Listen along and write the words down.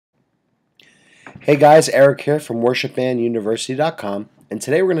Hey guys, Eric here from worshipbanduniversity.com, and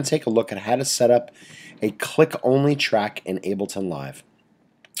today we're going to take a look at how to set up a click-only track in Ableton Live.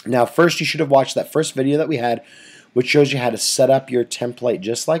 Now first, you should have watched that first video that we had, which shows you how to set up your template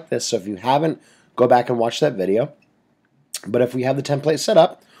just like this. So if you haven't, go back and watch that video. But if we have the template set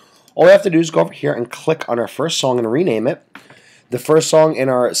up, all we have to do is go over here and click on our first song and rename it. The first song in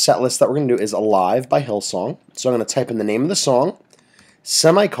our set list that we're going to do is Alive by Hillsong. So I'm going to type in the name of the song,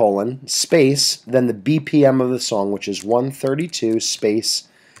 semicolon, space, then the BPM of the song, which is 132 space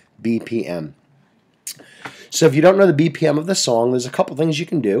BPM. So if you don't know the BPM of the song, there's a couple things you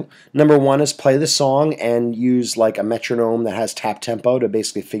can do. Number one is play the song and use like a metronome that has tap tempo to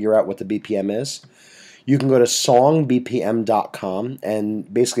basically figure out what the BPM is. You can go to songbpm.com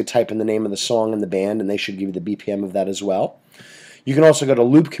and basically type in the name of the song and the band, and they should give you the BPM of that as well. You can also go to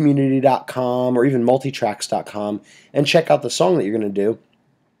loopcommunity.com or even multitracks.com and check out the song that you're going to do.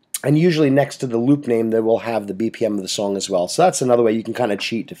 And usually next to the loop name, they will have the BPM of the song as well. So that's another way you can kind of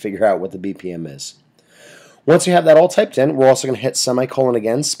cheat to figure out what the BPM is. Once you have that all typed in, we're also going to hit semicolon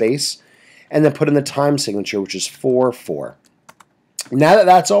again, space, and then put in the time signature, which is 4/4. Now that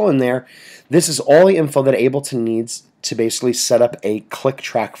that's all in there, this is all the info that Ableton needs to basically set up a click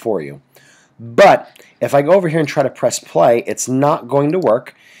track for you. But if I go over here and try to press play, it's not going to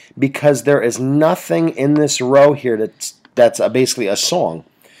work because there is nothing in this row here that's basically a song,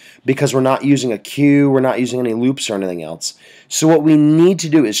 because we're not using a cue, we're not using any loops or anything else. So what we need to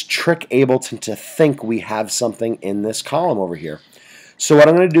do is trick Ableton to think we have something in this column over here. So what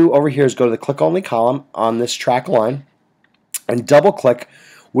I'm going to do over here is go to the click only column on this track line and double click,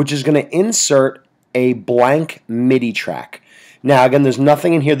 which is going to insert a blank MIDI track. Now again, there's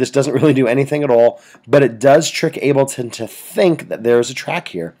nothing in here. This doesn't really do anything at all, but it does trick Ableton to think that there's a track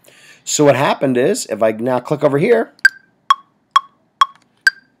here. So what happened is, if I now click over here,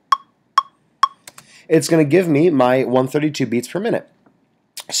 it's going to give me my 132 beats per minute.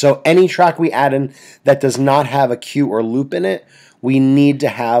 So any track we add in that does not have a cue or loop in it, we need to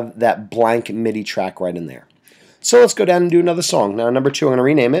have that blank MIDI track right in there. So let's go down and do another song. Now number 2, I'm going to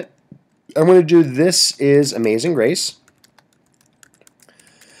rename it. I'm going to do This Is Amazing Grace.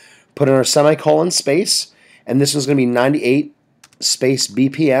 Put in our semicolon, space, and this one's going to be 98 space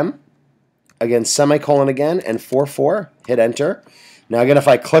BPM. Again, semicolon again, and 4/4. Hit enter. Now again, if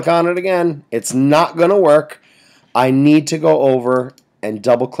I click on it again, it's not going to work. I need to go over and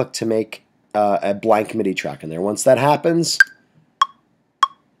double click to make a blank MIDI track in there. Once that happens,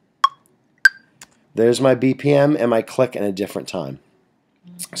 there's my BPM and my click in a different time.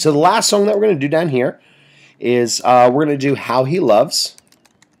 So the last song that we're going to do down here is we're going to do How He Loves,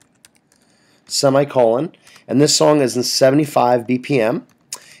 semicolon, and this song is in 75 BPM,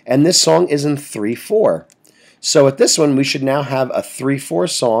 and this song is in 3/4. So with this one, we should now have a 3/4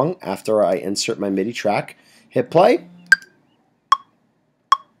 song after I insert my MIDI track. Hit play.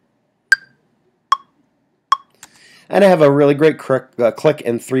 And I have a really great click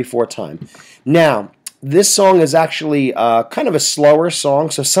in 3/4 time. Now, this song is actually kind of a slower song,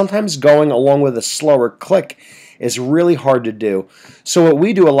 so sometimes going along with a slower click is really hard to do. So what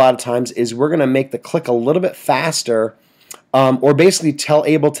we do a lot of times is we're going to make the click a little bit faster, or basically tell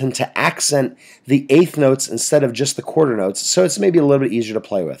Ableton to accent the eighth notes instead of just the quarter notes, so it's maybe a little bit easier to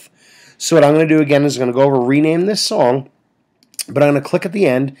play with. So what I'm going to do again is I'm going to go over rename this song, but I'm going to click at the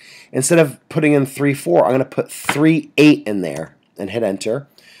end. Instead of putting in 3/4, I'm going to put 3/8 in there and hit enter,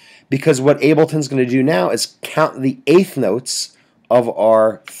 because what Ableton's going to do now is count the eighth notes of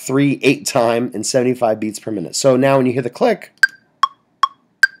our 3/8 time in 75 beats per minute. So now when you hear the click,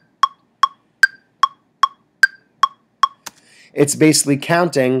 it's basically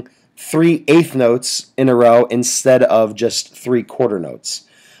counting 3/8 notes in a row instead of just 3/4 notes.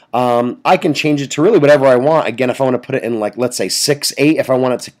 I can change it to really whatever I want. Again, if I want to put it in, like, let's say 6/8, if I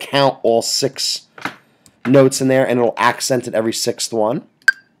want it to count all 6 notes in there, and it'll accent it every 6th one.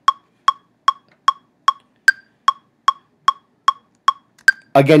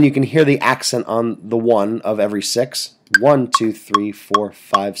 Again, you can hear the accent on the 1 of every 6. 1, 2, 3, 4,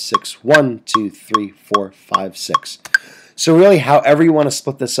 5, 6. 1, 2, 3, 4, 5, 6. So really, however you want to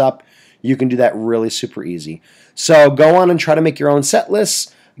split this up, you can do that really super easy. So go on and try to make your own set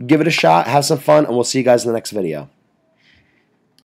lists. Give it a shot, have some fun, and we'll see you guys in the next video.